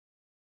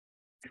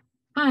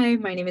Hi,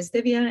 my name is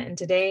Divya, and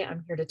today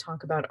I'm here to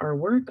talk about our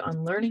work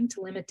on learning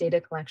to limit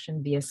data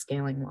collection via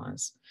scaling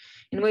laws,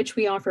 in which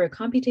we offer a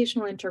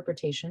computational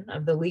interpretation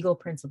of the legal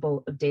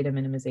principle of data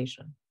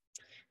minimization.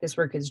 This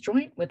work is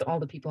joint with all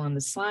the people on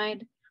the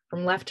slide.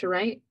 From left to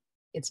right,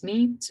 it's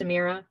me,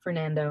 Samira,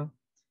 Fernando,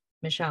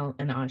 Michele,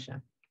 and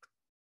Aja.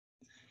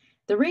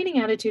 The reigning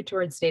attitude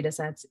towards data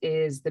sets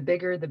is the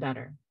bigger, the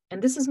better.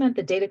 And this has meant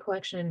that data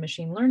collection in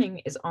machine learning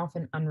is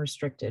often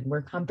unrestricted,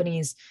 where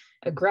companies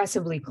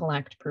aggressively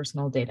collect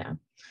personal data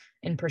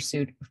in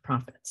pursuit of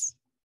profits.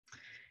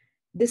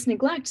 This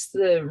neglects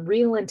the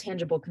real and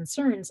tangible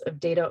concerns of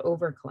data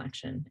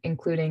overcollection,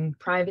 including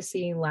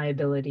privacy,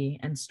 liability,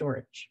 and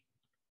storage.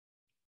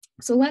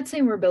 So let's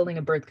say we're building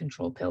a birth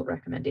control pill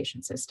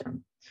recommendation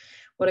system.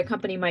 What a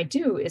company might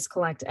do is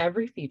collect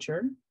every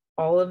feature,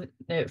 all of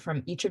it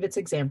from each of its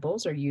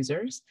examples or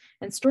users,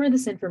 and store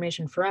this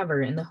information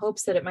forever in the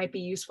hopes that it might be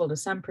useful to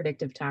some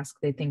predictive task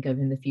they think of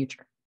in the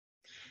future.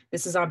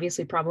 This is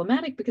obviously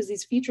problematic because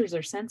these features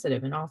are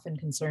sensitive and often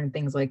concern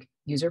things like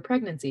user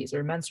pregnancies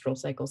or menstrual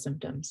cycle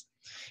symptoms.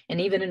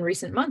 And even in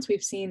recent months,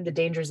 we've seen the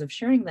dangers of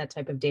sharing that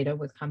type of data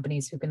with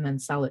companies who can then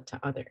sell it to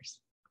others.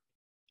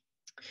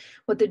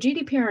 What the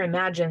GDPR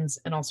imagines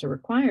and also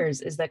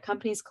requires is that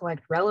companies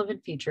collect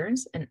relevant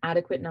features, an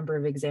adequate number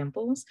of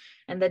examples,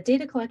 and that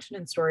data collection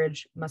and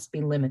storage must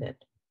be limited.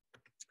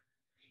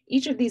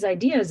 Each of these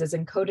ideas is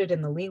encoded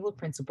in the legal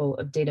principle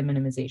of data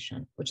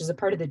minimization, which is a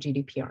part of the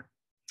GDPR.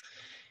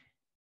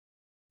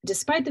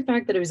 Despite the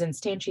fact that it was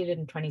instantiated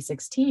in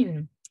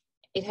 2016,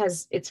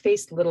 it's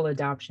faced little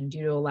adoption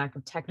due to a lack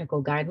of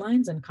technical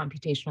guidelines and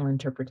computational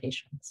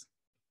interpretations.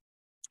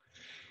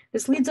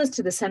 This leads us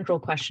to the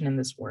central question in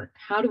this work.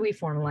 How do we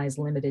formalize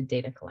limited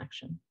data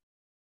collection?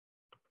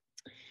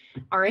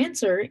 Our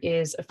answer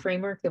is a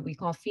framework that we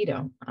call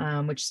FIDO,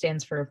 which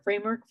stands for a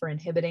Framework for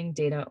Inhibiting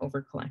Data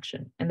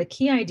Overcollection. And the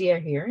key idea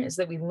here is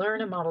that we learn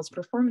a model's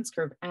performance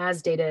curve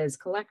as data is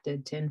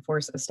collected to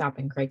enforce a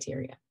stopping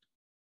criteria.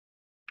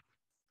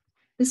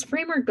 This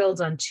framework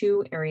builds on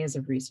two areas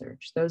of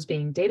research, those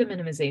being data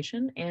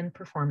minimization and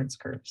performance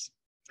curves.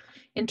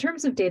 In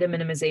terms of data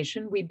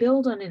minimization, we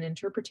build on an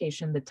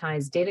interpretation that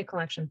ties data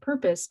collection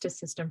purpose to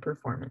system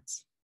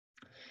performance.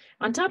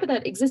 On top of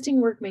that, existing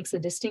work makes a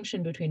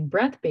distinction between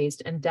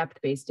breadth-based and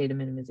depth-based data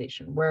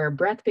minimization, where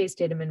breadth-based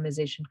data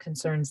minimization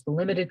concerns the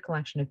limited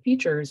collection of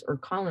features or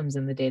columns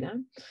in the data,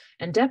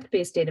 and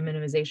depth-based data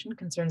minimization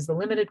concerns the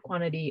limited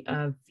quantity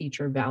of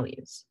feature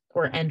values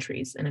or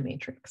entries in a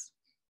matrix.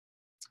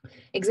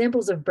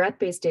 Examples of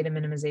breadth-based data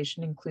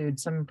minimization include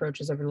some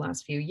approaches over the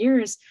last few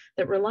years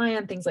that rely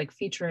on things like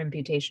feature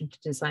imputation to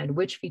decide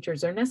which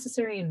features are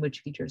necessary and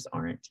which features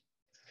aren't.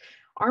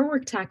 Our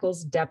work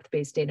tackles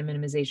depth-based data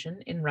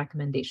minimization in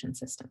recommendation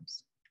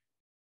systems.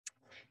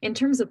 In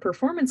terms of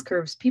performance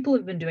curves, people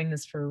have been doing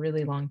this for a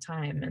really long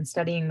time and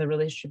studying the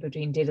relationship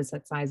between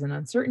dataset size and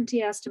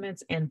uncertainty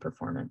estimates and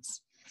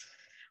performance.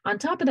 On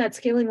top of that,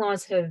 scaling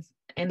laws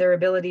and their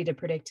ability to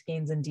predict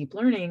gains in deep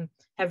learning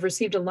have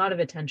received a lot of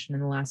attention in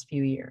the last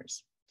few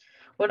years.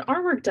 What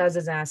our work does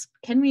is ask,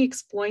 can we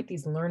exploit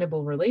these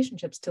learnable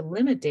relationships to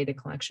limit data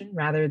collection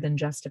rather than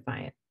justify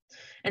it?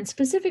 And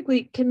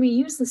specifically, can we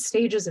use the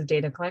stages of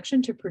data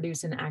collection to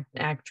produce an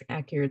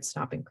accurate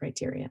stopping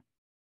criteria?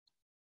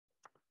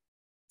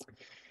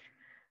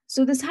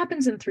 So this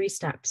happens in 3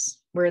 steps,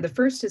 where the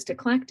first is to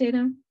collect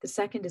data, the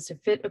second is to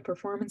fit a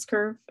performance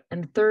curve,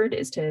 and the third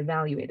is to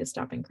evaluate a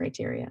stopping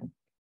criteria.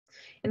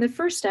 In the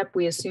first step,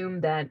 we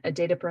assume that a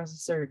data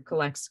processor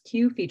collects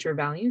Q feature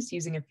values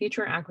using a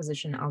feature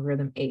acquisition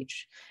algorithm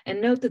H.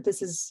 And note that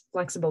this is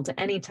flexible to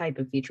any type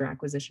of feature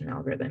acquisition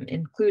algorithm,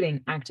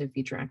 including active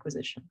feature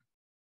acquisition.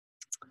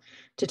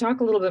 To talk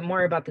a little bit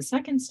more about the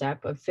second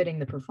step of fitting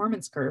the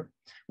performance curve,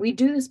 we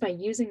do this by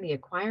using the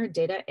acquired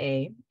data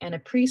A and a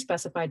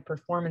pre-specified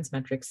performance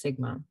metric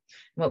sigma. And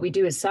what we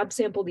do is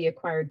subsample the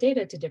acquired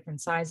data to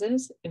different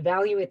sizes,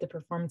 evaluate the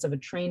performance of a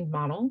trained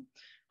model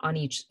on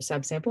each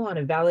subsample on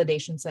a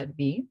validation set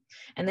V,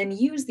 and then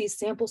use these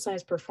sample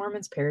size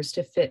performance pairs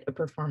to fit a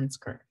performance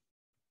curve.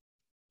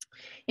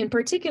 In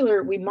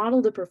particular, we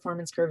modeled the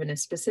performance curve in a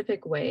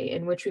specific way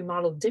in which we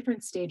modeled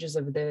different stages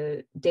of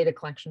the data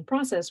collection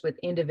process with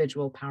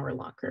individual power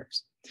law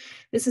curves.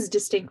 This is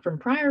distinct from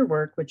prior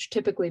work, which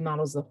typically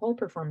models the whole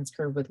performance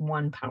curve with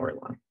one power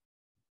law.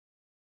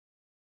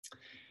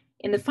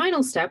 In the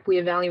final step, we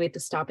evaluate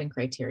the stopping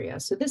criteria.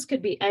 So this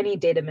could be any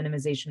data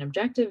minimization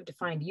objective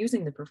defined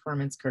using the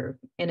performance curve.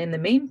 And in the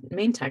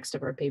main text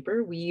of our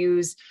paper, we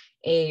use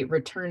a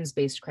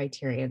returns-based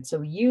criterion. So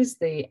we use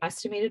the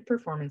estimated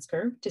performance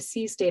curve to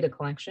cease data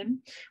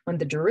collection when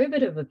the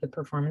derivative of the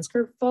performance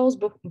curve falls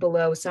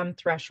below some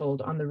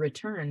threshold on the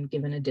return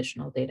given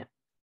additional data.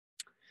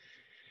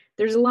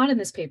 There's a lot in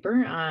this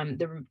paper.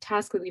 The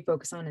task that we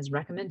focus on is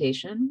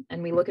recommendation,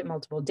 and we look at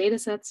multiple data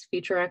sets,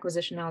 feature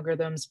acquisition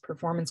algorithms,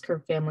 performance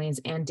curve families,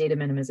 and data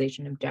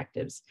minimization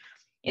objectives,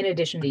 in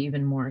addition to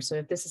even more. So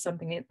if this is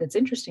something that's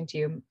interesting to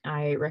you,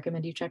 I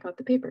recommend you check out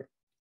the paper.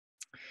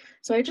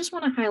 So I just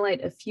want to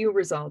highlight a few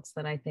results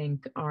that I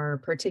think are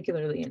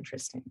particularly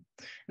interesting.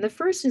 And the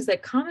first is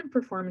that common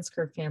performance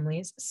curve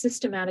families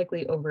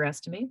systematically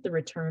overestimate the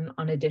return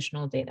on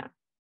additional data.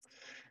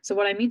 So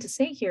what I mean to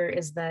say here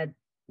is that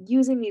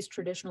using these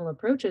traditional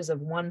approaches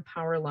of one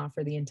power law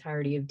for the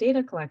entirety of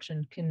data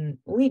collection can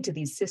lead to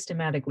these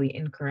systematically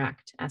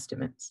incorrect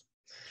estimates.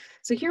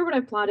 So here what I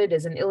plotted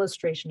is an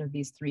illustration of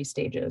these three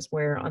stages,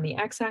 where on the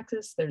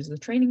x-axis, there's the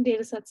training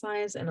data set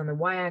size, and on the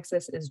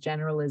y-axis is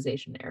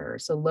generalization error,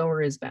 so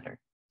lower is better.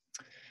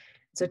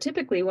 So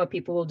typically what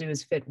people will do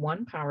is fit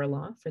one power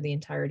law for the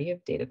entirety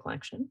of data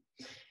collection,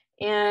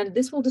 and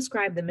this will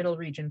describe the middle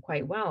region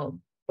quite well.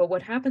 But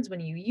what happens when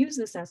you use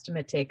this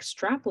estimate to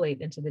extrapolate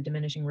into the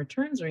diminishing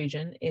returns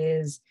region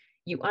is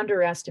you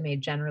underestimate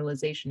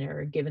generalization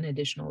error given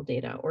additional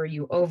data, or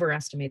you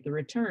overestimate the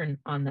return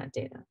on that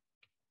data.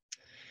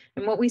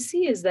 And what we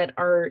see is that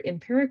our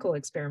empirical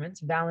experiments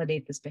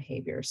validate this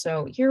behavior.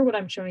 So here what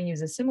I'm showing you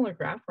is a similar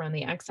graph where on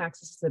the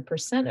x-axis is the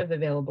percent of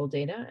available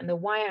data, and the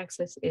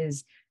y-axis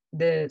is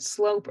the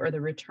slope or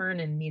the return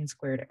in mean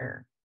squared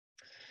error.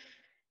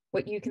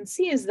 What you can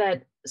see is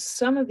that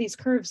some of these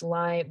curves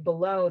lie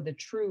below the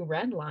true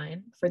red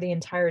line for the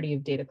entirety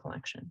of data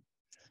collection,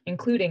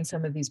 including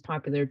some of these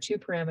popular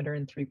 2-parameter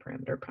and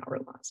 3-parameter power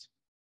laws.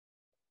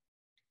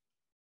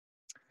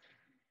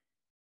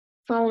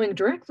 Following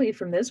directly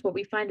from this, what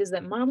we find is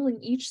that modeling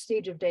each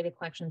stage of data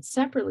collection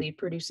separately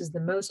produces the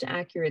most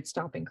accurate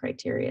stopping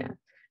criteria,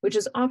 which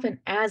is often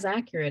as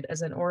accurate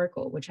as an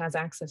oracle, which has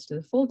access to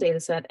the full data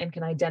set and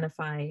can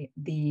identify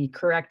the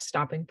correct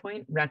stopping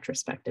point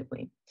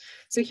retrospectively.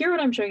 So here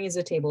what I'm showing you is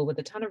a table with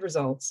a ton of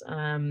results,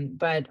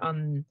 but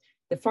on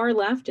the far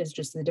left is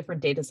just the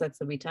different data sets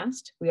that we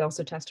test. We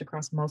also test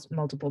across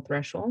multiple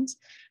thresholds.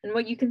 And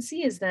what you can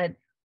see is that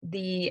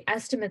the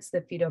estimates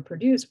that Fido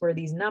produce, where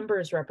these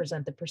numbers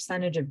represent the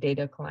percentage of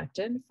data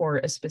collected for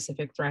a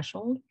specific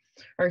threshold,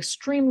 are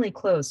extremely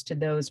close to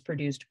those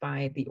produced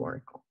by the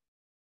oracle.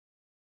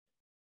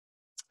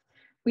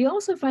 We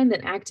also find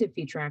that active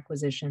feature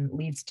acquisition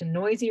leads to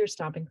noisier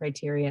stopping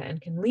criteria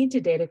and can lead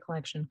to data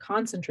collection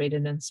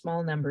concentrated in a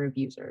small number of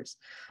users.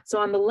 So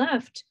on the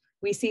left,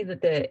 we see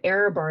that the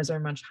error bars are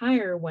much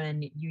higher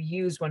when you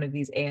use one of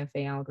these AFA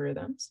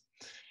algorithms.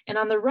 And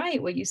on the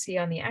right, what you see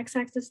on the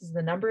x-axis is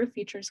the number of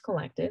features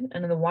collected,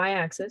 and on the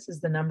y-axis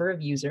is the number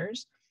of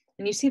users.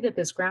 And you see that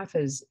this graph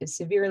is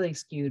severely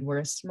skewed, where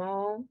a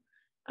small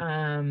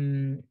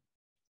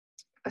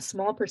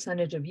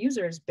percentage of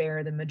users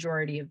bear the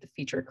majority of the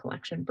feature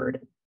collection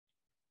burden.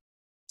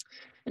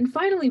 And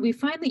finally, we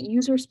find that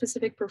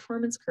user-specific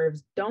performance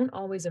curves don't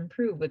always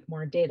improve with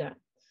more data.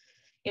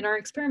 In our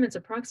experiments,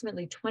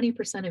 approximately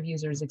 20% of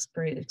users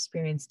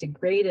experience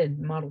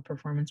degraded model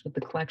performance with the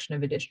collection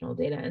of additional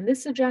data. And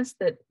this suggests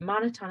that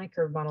monotonic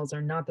curve models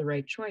are not the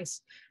right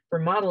choice for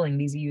modeling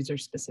these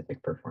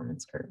user-specific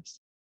performance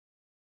curves.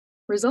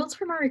 Results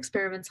from our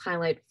experiments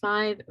highlight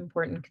 5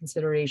 important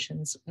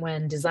considerations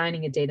when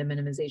designing a data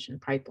minimization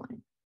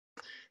pipeline.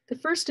 The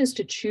first is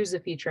to choose a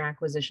feature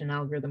acquisition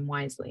algorithm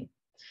wisely.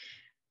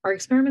 Our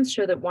experiments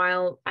show that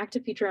while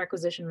active feature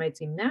acquisition might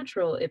seem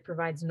natural, it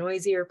provides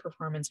noisier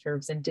performance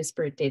curves and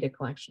disparate data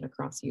collection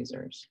across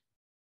users.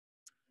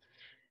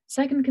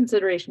 Second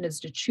consideration is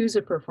to choose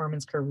a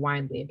performance curve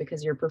widely,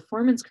 because your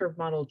performance curve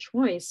model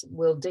choice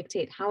will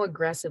dictate how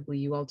aggressively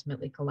you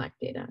ultimately collect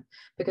data,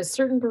 because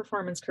certain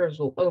performance curves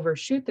will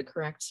overshoot the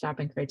correct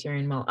stopping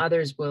criterion while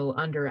others will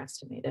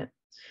underestimate it.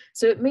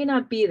 So it may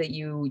not be that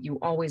you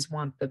always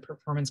want the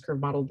performance curve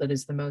model that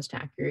is the most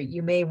accurate.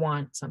 You may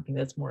want something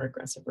that's more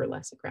aggressive or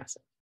less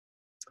aggressive.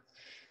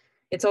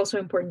 It's also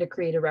important to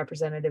create a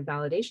representative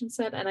validation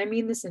set, and I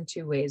mean this in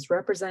 2 ways: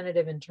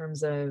 representative in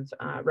terms of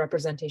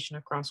representation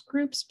across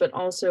groups, but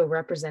also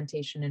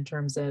representation in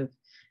terms of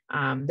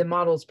the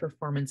model's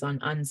performance on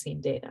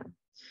unseen data.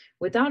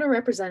 Without a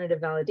representative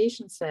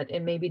validation set,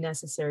 it may be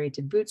necessary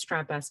to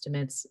bootstrap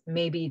estimates,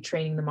 maybe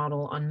training the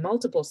model on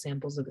multiple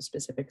samples of a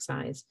specific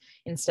size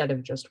instead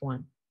of just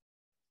one.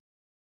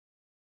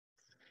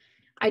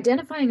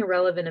 Identifying a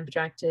relevant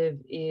objective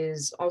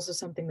is also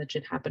something that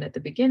should happen at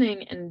the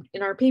beginning. And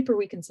in our paper,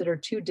 we consider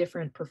 2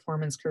 different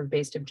performance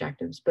curve-based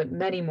objectives, but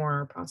many more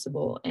are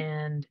possible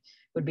and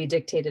would be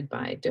dictated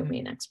by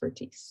domain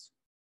expertise.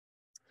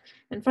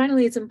 And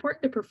finally, it's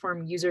important to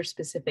perform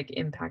user-specific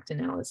impact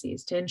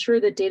analyses to ensure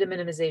that data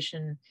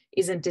minimization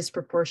isn't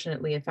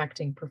disproportionately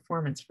affecting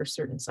performance for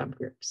certain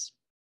subgroups.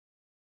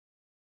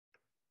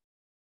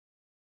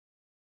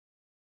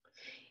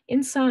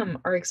 In sum,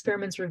 our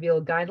experiments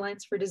reveal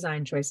guidelines for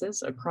design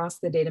choices across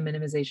the data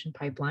minimization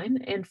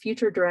pipeline and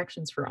future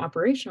directions for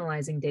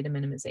operationalizing data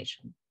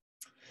minimization.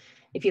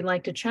 If you'd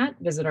like to chat,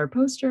 visit our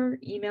poster,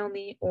 email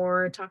me,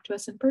 or talk to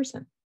us in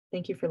person.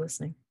 Thank you for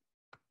listening.